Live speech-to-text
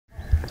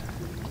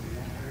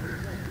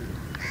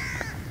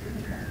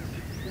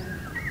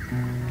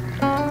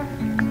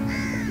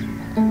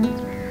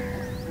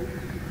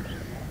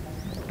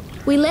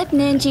We left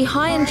Nandji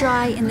high and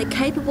dry in the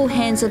capable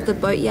hands of the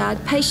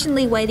boatyard,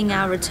 patiently waiting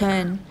our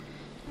return.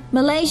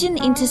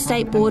 Malaysian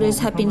interstate borders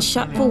have been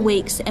shut for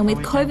weeks, and with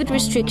COVID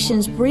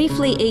restrictions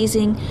briefly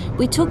easing,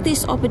 we took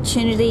this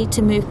opportunity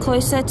to move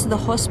closer to the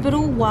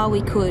hospital while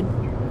we could.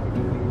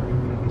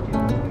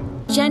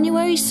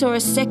 January saw a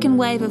second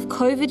wave of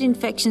COVID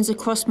infections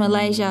across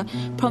Malaysia,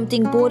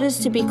 prompting borders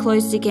to be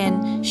closed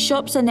again.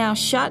 Shops are now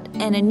shut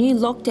and a new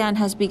lockdown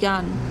has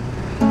begun.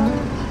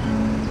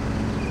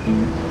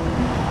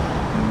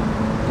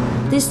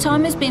 This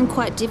time has been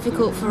quite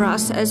difficult for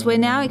us, as we're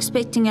now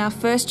expecting our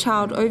first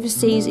child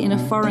overseas in a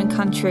foreign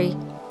country.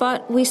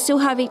 But we still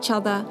have each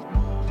other,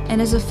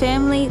 and as a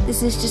family,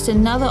 this is just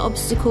another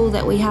obstacle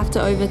that we have to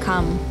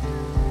overcome.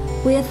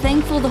 We are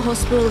thankful the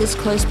hospital is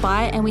close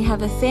by and we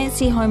have a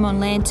fancy home on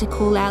land to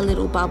call our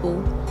little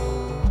bubble.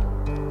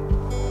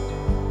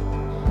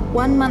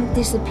 1 month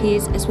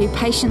disappears as we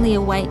patiently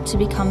await to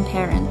become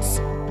parents.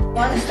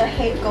 Once the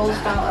head goes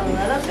down a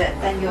little bit,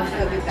 then you'll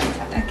feel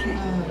better. Okay.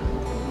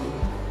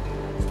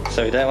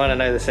 So we don't want to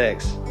know the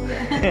sex.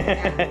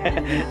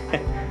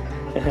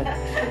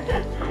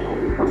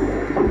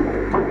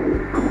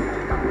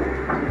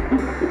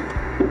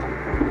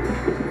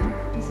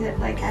 Is it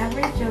like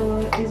average or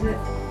is it?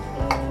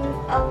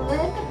 A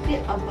little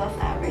bit above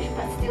average,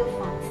 but still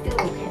fine, still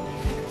okay.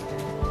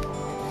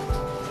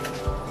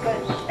 But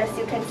as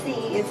you can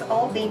see, it's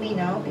all baby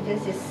now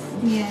because it's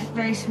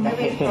very small.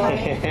 Very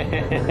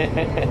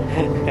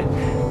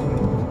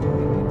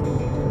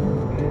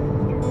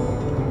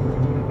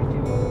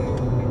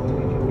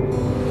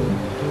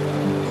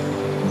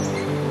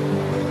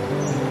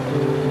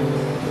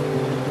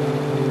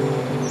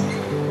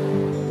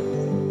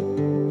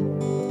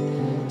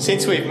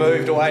Since we've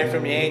moved away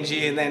from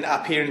Nandji and then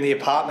up here in the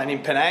apartment in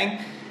Penang,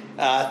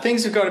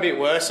 things have got a bit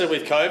worse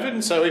with COVID,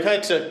 and so we've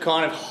had to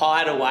kind of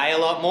hide away a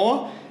lot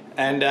more,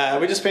 and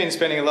we've just been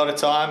spending a lot of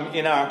time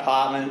in our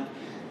apartment,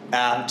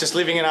 just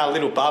living in our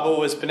little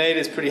bubble, as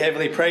Benita's pretty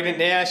heavily pregnant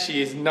now.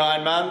 She is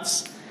 9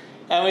 months,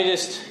 and we're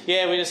just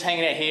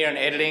hanging out here and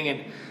editing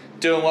and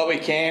doing what we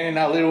can in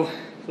our little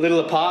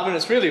apartment.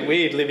 It's really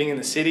weird living in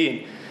the city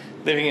and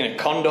living in a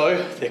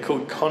condo. They're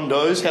called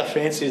condos. How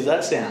fancy does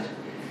that sound?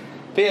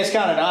 But yeah, it's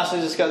kind of nice. I've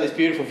just got this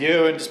beautiful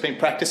view and just been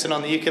practicing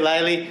on the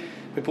ukulele.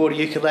 We bought a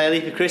ukulele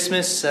for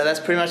Christmas, so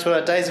that's pretty much what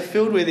our days are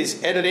filled with, is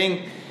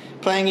editing,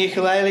 playing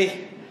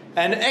ukulele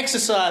and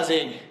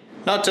exercising.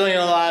 Not doing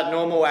a lot of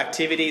normal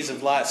activities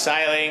of like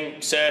sailing,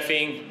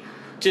 surfing,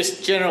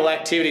 just general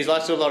activities. I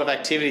like to do a lot of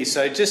activities.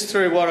 So just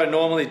through what I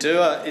normally do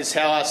is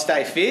how I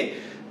stay fit.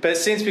 But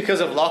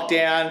because of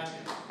lockdown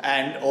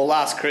or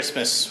last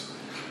Christmas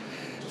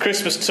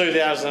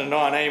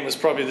 2019 was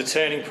probably the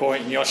turning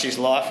point in Yoshi's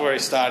life, where he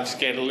started to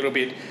get a little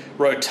bit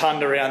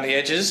rotund around the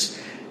edges,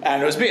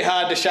 and it was a bit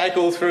hard to shake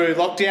all through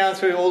lockdown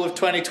through all of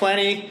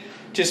 2020,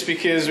 just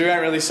because we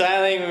weren't really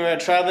sailing, we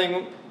weren't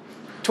travelling.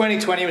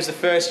 2020 was the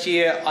first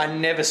year I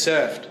never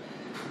surfed.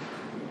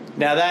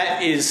 Now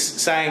that is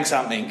saying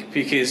something,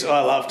 because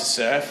I love to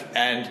surf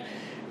and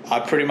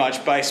I pretty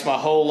much based my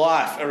whole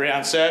life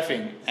around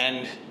surfing,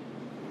 and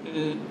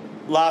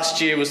last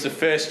year was the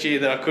first year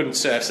that I couldn't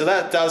surf. So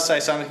that does say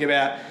something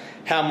about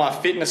how my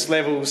fitness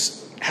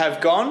levels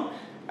have gone,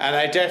 and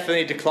they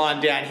definitely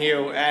declined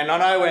downhill. And I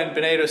know when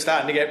Benita was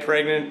starting to get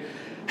pregnant,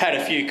 had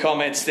a few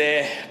comments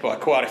there by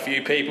quite a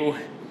few people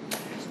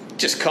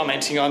just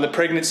commenting on the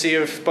pregnancy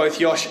of both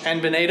Yosh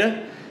and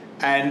Benita.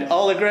 And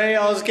I'll agree,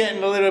 I was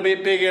getting a little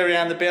bit bigger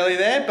around the belly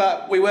there,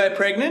 but we were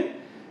pregnant,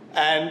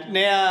 and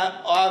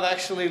now I've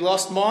actually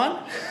lost mine.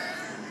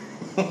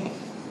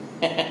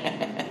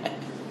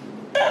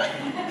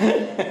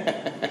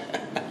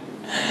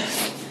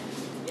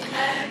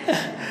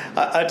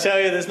 I tell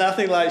you, there's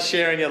nothing like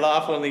sharing your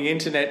life on the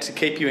internet to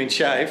keep you in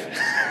shape.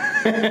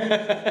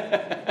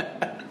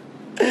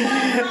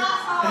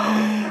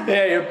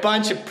 Yeah, you're a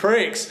bunch of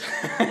pricks.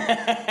 But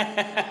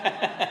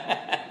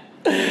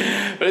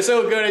it's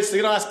all good. It's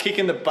a nice kick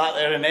in the butt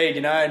that I need,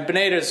 you know. And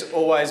Benita's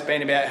always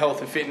been about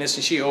health and fitness,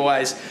 and she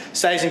always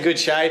stays in good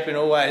shape and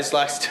always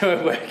likes to do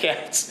her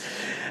workouts.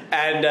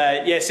 And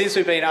yeah, since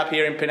we've been up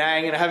here in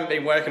Penang and I haven't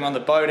been working on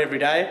the boat every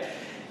day,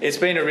 it's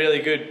been a really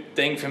good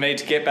thing for me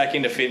to get back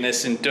into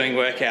fitness and doing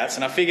workouts.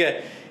 And I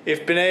figure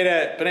if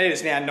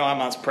Benita's now 9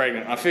 months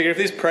pregnant, I figure if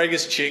this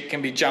preggers chick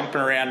can be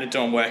jumping around and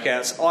doing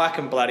workouts, I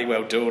can bloody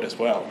well do it as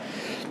well.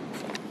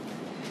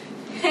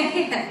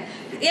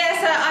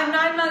 Yeah, so I'm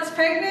 9 months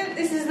pregnant.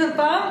 This is the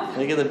bum.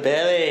 Look at the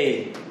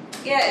belly.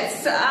 Yeah,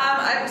 so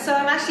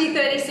I'm actually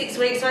 36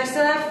 weeks, so I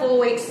still have 4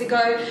 weeks to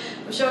go.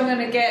 I'm sure I'm going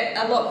to get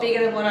a lot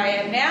bigger than what I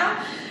am now.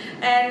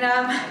 And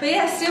but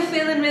yeah, still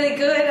feeling really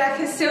good. I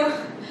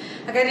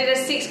did a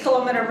 6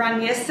 kilometre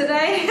run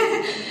yesterday.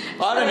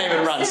 I don't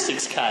even run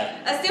 6K.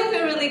 I still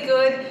feel really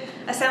good.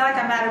 I sound like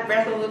I'm out of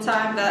breath all the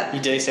time, but...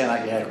 You do sound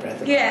like you're out of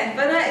breath. Yeah,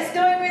 but it's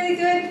going really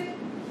good.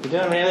 You're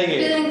doing really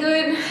good. Feeling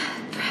good.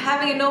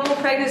 Having a normal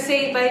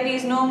pregnancy,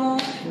 baby's normal,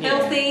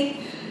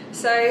 healthy.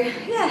 So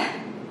yeah,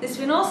 it's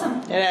been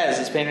awesome. It has,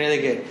 it's been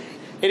really good.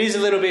 It is a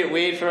little bit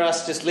weird for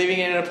us just living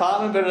in an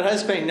apartment, but it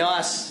has been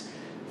nice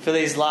for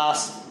these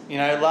last, you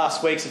know,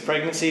 last weeks of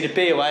pregnancy, to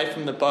be away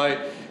from the boat,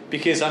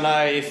 because I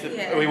know if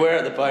we were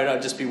at the boat,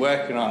 I'd just be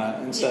working on it.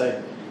 And so,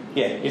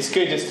 yeah, it's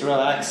good just to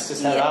relax,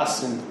 just have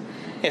us. And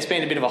it's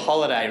been a bit of a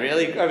holiday,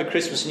 really. Over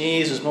Christmas and New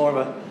Year's was more of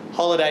a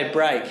holiday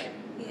break,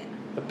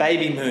 a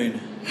baby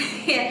moon.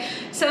 Yeah,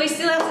 so we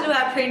still have to do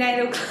our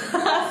prenatal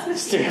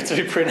classes. Still have to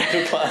do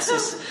prenatal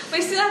classes.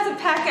 We still have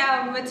to pack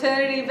our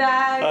maternity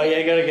bag. Oh,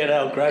 yeah, got to get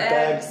our grab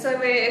bag. So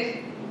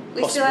we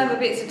still have a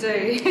bit to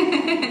do.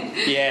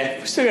 Yeah,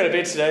 we've still got a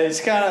bit to do. It's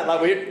kind of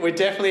like we're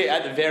definitely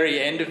at the very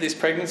end of this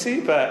pregnancy,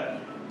 but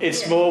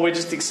it's more we're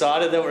just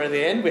excited that we're at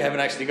the end. We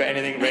haven't actually got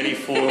anything ready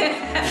for the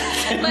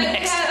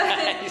next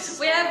days.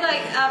 We have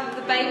like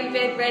the baby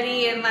bed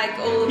ready and like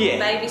all of the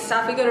baby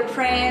stuff. We got a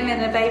pram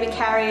and a baby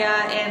carrier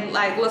and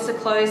like lots of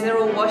clothes. They're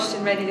all washed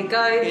and ready to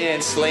go. Yeah,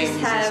 and slings and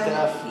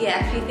stuff.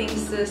 Yeah, a few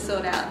things to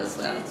sort out as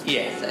well.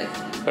 Yeah. So.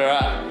 All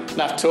right,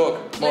 enough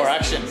talk, more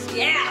action.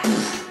 Yeah,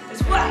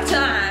 it's work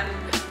time.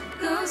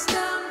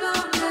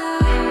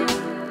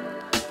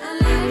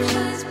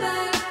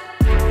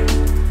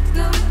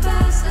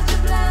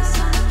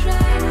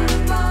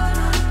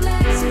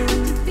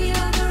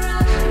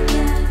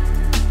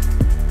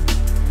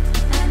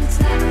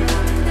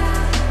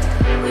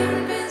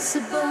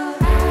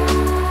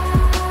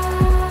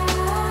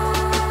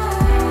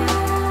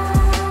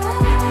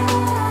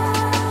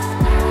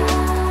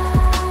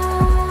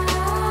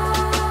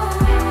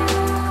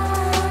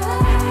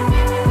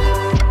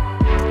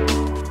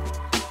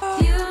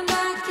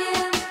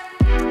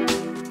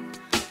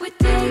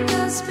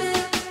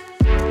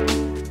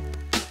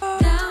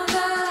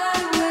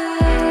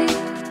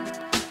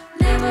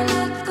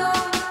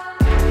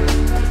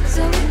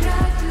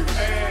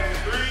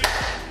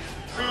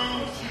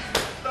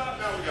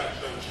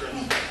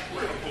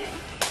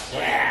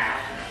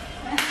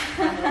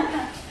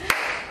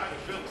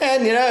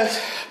 And, you know,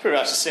 pretty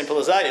much as simple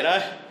as that, you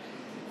know.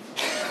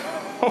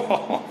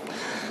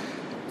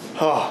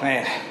 Oh,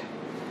 man.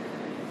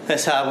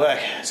 That's hard work.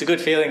 It's a good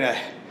feeling, though.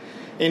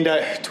 Indo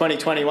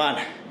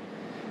 2021.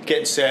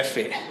 Getting surf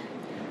fit.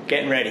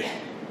 Getting ready.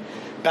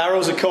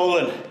 Barrels are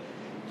calling.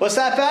 What's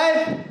that,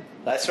 babe?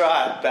 That's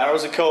right,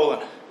 barrels are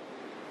calling.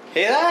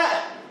 Hear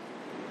that?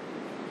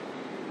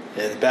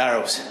 They're the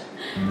barrels.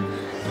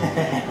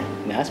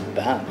 Nice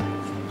bump.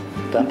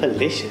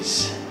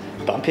 Bumpalicious.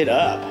 Bump it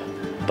up.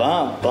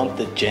 Bump, bump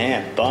the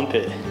jam, bump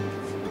it.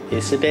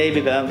 It's the baby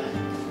bump.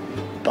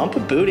 Bump a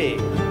booty.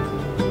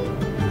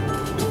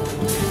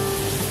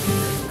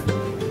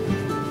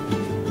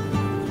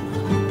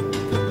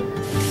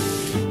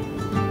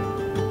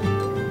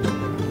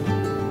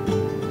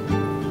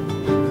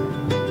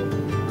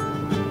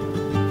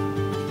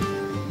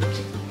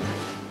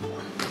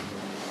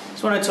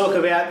 Just want to talk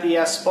about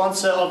the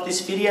sponsor of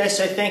this video,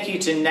 so thank you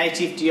to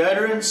Native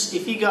Deodorants.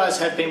 If you guys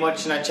have been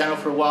watching our channel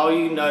for a while,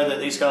 you know that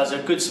these guys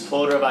are a good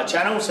supporter of our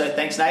channel, so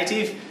thanks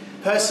Native.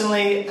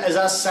 Personally, as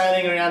us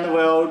sailing around the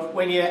world,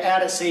 when you're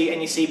out at sea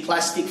and you see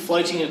plastic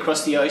floating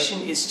across the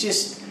ocean, it's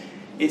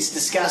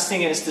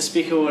disgusting and it's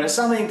despicable, and it's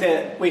something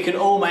that we can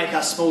all make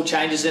our small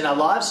changes in our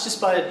lives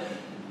just by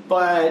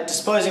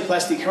disposing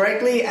plastic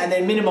correctly and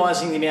then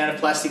minimising the amount of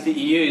plastic that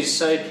you use.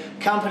 So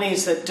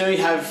companies that do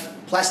have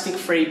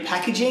plastic-free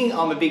packaging,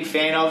 I'm a big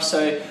fan of,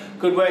 so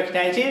good work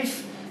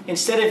Native.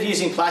 Instead of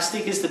using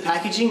plastic as the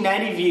packaging,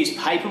 Native use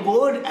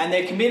paperboard, and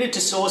they're committed to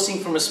sourcing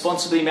from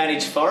responsibly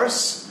managed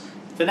forests.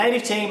 The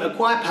Native team are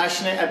quite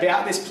passionate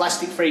about this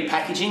plastic-free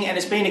packaging, and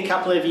it's been a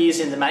couple of years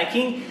in the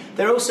making.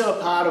 They're also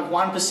a part of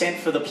 1%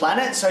 for the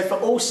planet, so for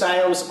all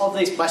sales of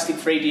these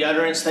plastic-free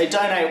deodorants, they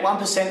donate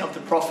 1% of the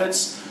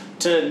profits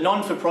to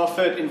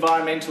non-for-profit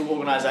environmental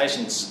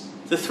organisations.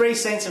 The 3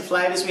 scents and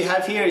flavours we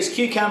have here is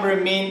cucumber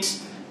and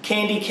mint,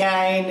 candy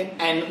cane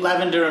and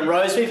lavender and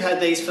rose. We've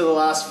had these for the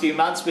last few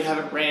months. We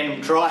haven't ran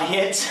them dry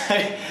yet, so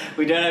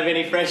we don't have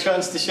any fresh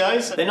ones to show.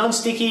 So they're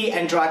non-sticky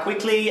and dry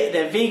quickly.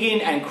 They're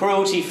vegan and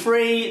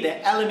cruelty-free.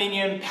 They're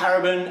aluminium,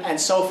 paraben and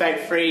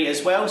sulfate-free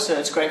as well, so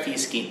it's great for your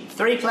skin.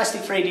 3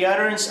 plastic-free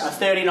deodorants are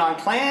 39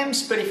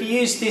 clams, but if you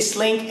use this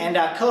link and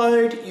our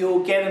code,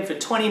 you'll get them for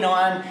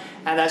 29,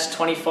 and that's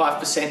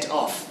 25%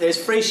 off. There's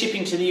free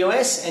shipping to the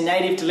US and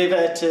Native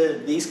deliver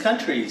to these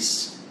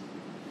countries.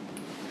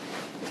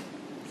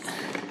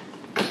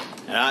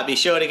 Alright, be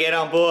sure to get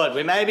on board.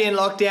 We may be in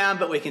lockdown,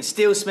 but we can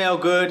still smell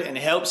good and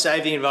help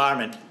save the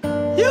environment.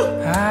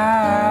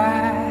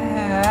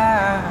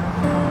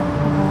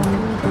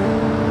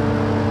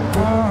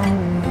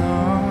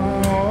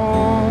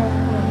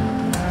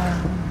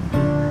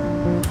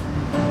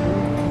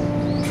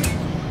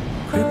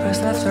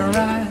 Creepers left and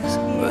right,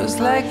 was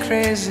like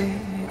crazy.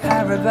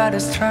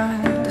 Everybody's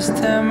trying to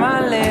steal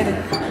my lady.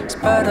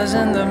 Spiders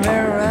in the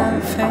mirror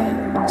and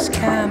things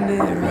can be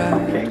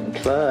right. Getting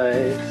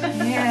close.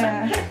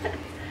 Yeah.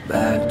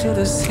 Back to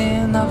the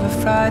scene of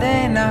a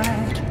Friday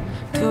night,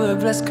 to a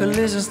blessed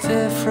collision,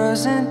 still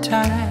frozen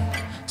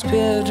tight.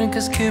 Spill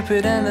drinkers,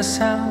 Cupid, and the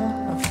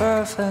sound of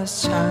her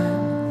first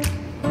chime.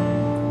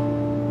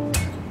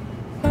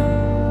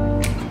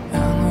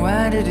 And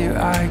why did you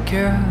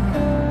argue?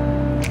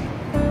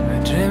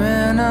 We're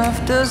dreaming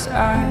of those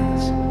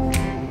eyes.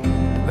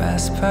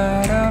 last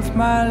part of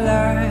my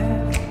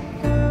life.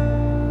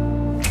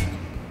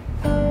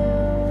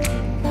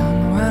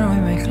 And when we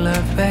make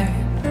love,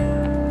 babe,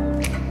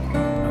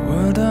 the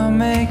world don't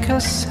make a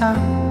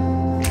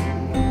sound.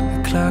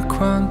 The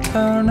clock won't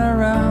turn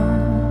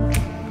around.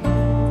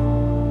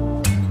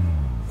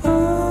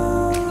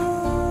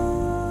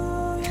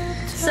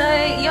 So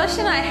Yosh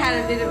and I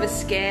had a bit of a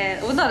scare.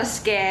 Well, not a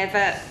scare,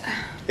 but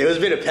It was a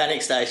bit of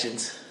panic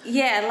stations.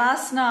 yeah,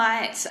 last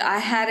night I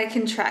had a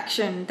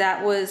contraction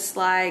that was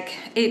like,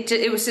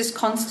 it was just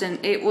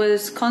constant. It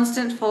was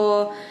constant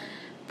for,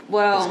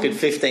 well... It was a good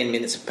 15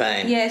 minutes of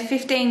pain. Yeah,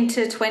 15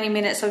 to 20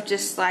 minutes of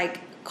just like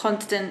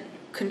constant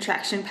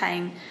contraction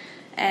pain.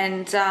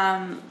 And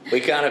We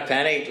kind of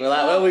panicked. We're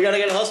like, well, we got to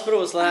go to the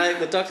hospital. It's like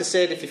the doctor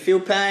said, if you feel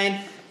pain,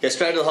 go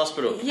straight to the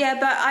hospital. yeah,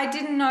 but I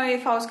didn't know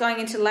if I was going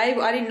into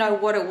labour. I didn't know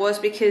what it was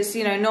because,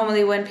 you know,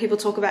 normally when people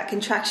talk about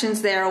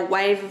contractions, they're a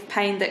wave of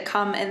pain that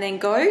come and then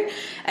go.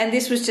 And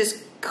this was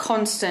just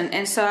constant.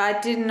 And so I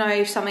didn't know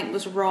if something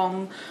was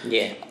wrong.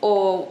 Yeah.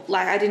 Or,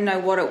 like, I didn't know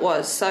what it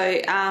was. So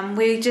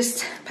we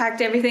just packed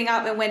everything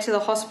up and went to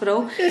the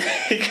hospital.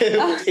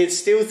 It's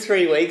still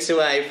 3 weeks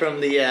away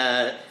from the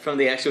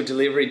actual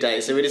delivery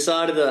date. So we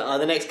decided that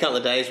the next couple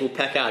of days we'll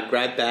pack our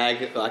grab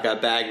bag, like our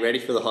bag ready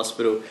for the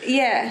hospital.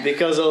 Yeah.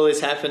 Because all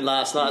this happened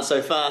last night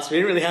so fast, we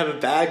didn't really have a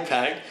bag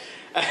packed.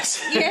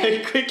 So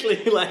Yeah.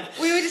 quickly, like...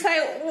 We were just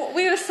like,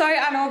 we were so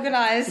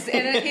unorganised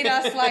and it hit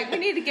us like, we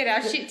need to get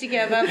our shit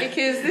together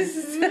because this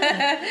is...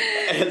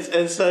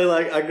 and so,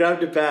 like, I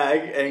grabbed a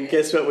bag and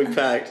guess what we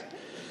packed?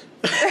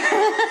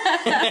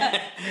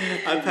 I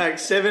packed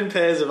 7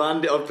 pairs of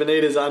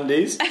Benita's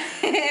undies.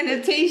 and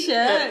a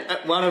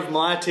t-shirt. One of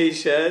my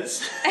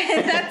t-shirts.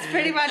 And that's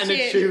pretty much and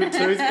it. a tube of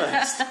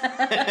toothpaste.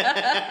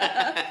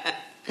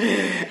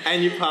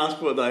 And your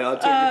passport, though. I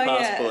took your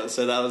passport,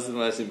 so that was the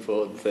most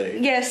important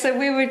thing. Yeah, so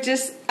we were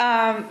just, you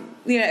know,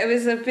 it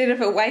was a bit of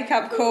a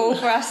wake-up call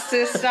for us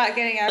to start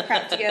getting our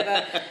crap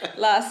together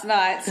last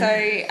night. So,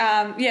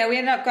 yeah, we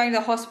ended up going to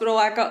the hospital.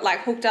 I got,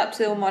 like, hooked up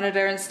to a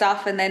monitor and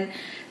stuff, and then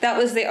that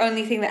was the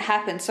only thing that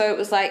happened. So it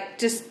was, like,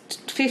 just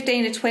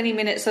 15 to 20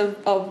 minutes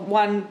of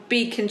one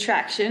big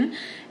contraction,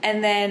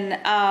 and then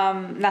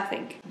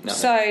nothing.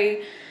 So...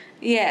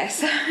 yeah,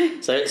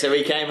 so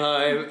we came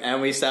home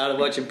and we started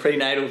watching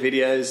prenatal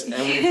videos,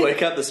 and we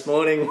woke up this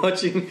morning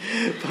watching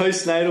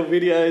postnatal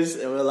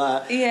videos, and we're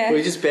like,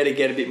 we just better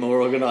get a bit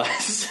more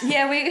organised.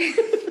 Yeah,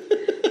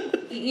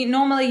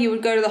 normally you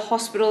would go to the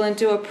hospital and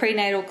do a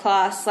prenatal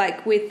class,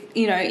 like with,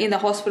 you know, in the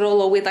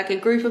hospital or with like a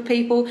group of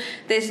people.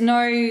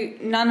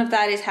 None of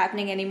that is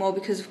happening anymore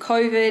because of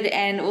COVID,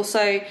 and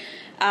also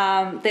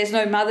there's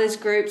no mothers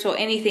groups or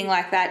anything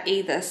like that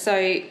either.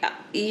 So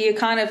you're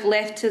kind of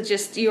left to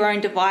just your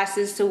own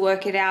devices to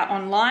work it out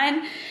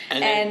online.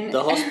 And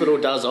the hospital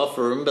does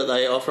offer them, but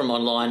they offer them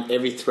online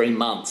every 3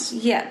 months.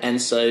 Yeah.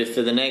 And so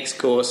for the next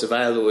course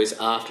available is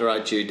after our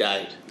due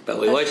date. But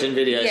we're watching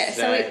videos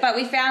today. But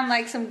we found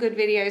like some good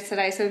videos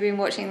today, so we've been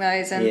watching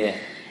those. And,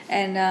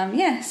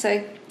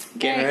 so...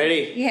 Getting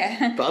ready.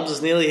 Yeah. Bubs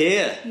is nearly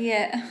here.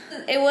 Yeah.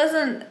 It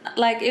wasn't,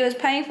 like, it was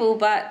painful,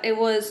 but it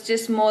was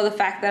just more the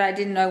fact that I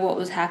didn't know what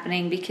was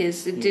happening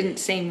because it didn't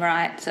seem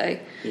right. So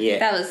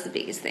that was the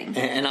biggest thing.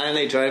 And I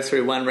only drove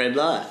through one red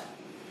light.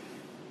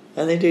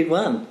 I only did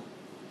one.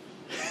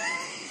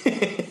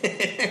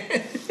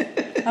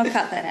 I'll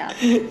cut that out.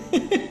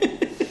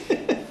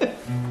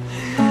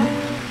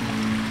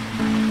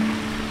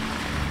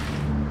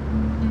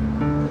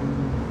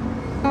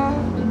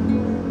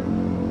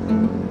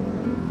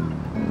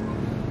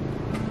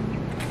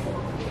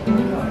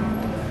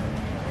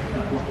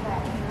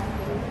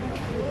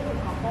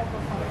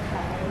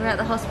 We're at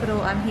the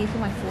hospital. I'm here for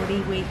my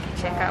 40-week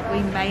checkup.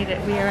 We made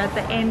it. We are at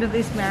the end of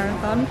this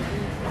marathon,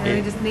 and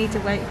we just need to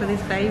wait for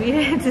this baby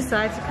to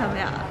decide to come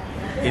out.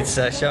 It's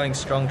showing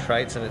strong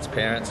traits in its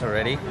parents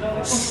already.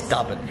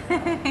 Stubborn.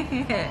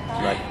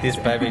 Like, this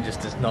baby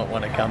just does not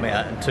want to come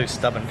out, and 2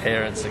 stubborn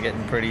parents are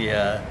getting pretty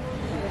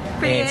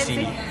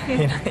antsy.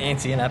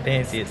 Antsy and up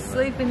antsy.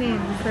 Sleeping in.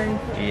 So.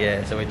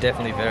 Yeah, so we're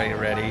definitely very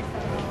ready.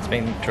 It's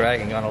been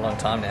dragging on a long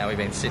time now. We've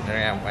been sitting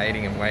around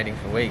waiting and waiting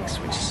for weeks,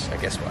 which is, I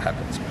guess, what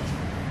happens.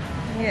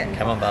 Yeah.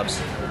 Come on,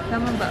 Bubs.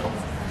 Come on,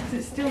 Bubs.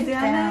 Is it still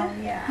down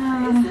there?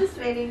 Yeah. It's just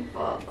waiting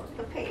for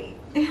the pain.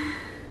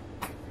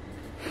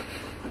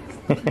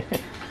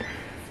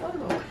 So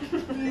low.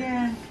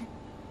 Yeah.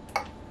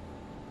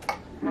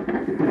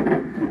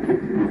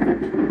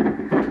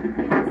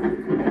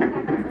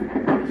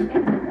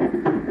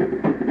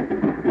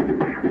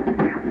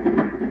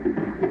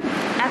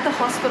 At the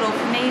hospital,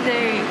 for me to,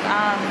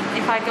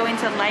 if I go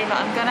into labour,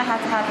 I'm going to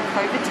have a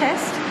COVID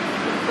test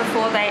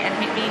before they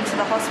admit me into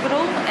the hospital.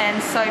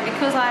 And so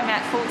because I'm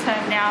at full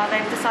term now,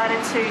 they've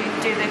decided to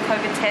do the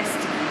COVID test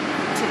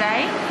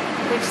today,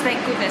 which thank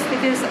goodness,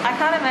 because I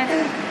can't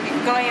imagine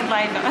going in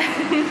labour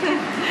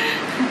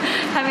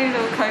having a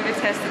little COVID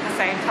test at the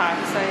same time.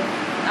 So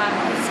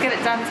just get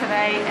it done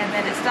today and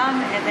then it's done,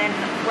 and then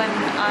when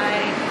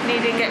I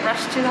need to get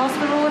rushed to the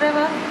hospital or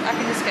whatever, I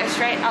can just go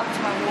straight up to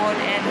my ward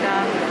and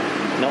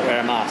Not wear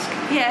a mask.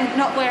 yeah,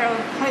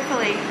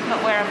 hopefully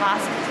not wear a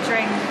mask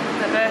during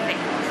the birthing.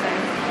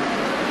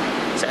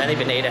 So only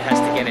Benita has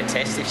to get a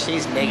test. If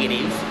she's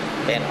negative,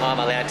 then I'm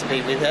allowed to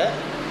be with her.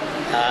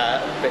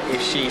 But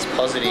if she's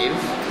positive,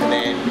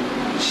 then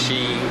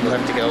she will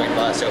have to go in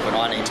by herself and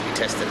I need to be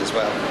tested as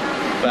well.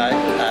 But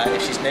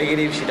if she's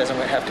negative, she doesn't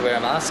have to wear a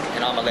mask,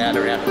 and I'm allowed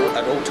around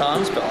at all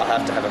times, but I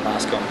have to have a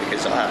mask on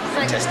because I have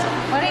to be tested.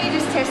 Why don't you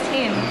just test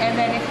him, and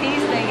then if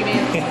he's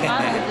negative,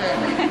 I'm all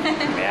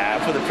good.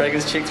 Yeah, put the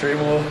pregnant chick through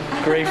more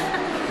grief.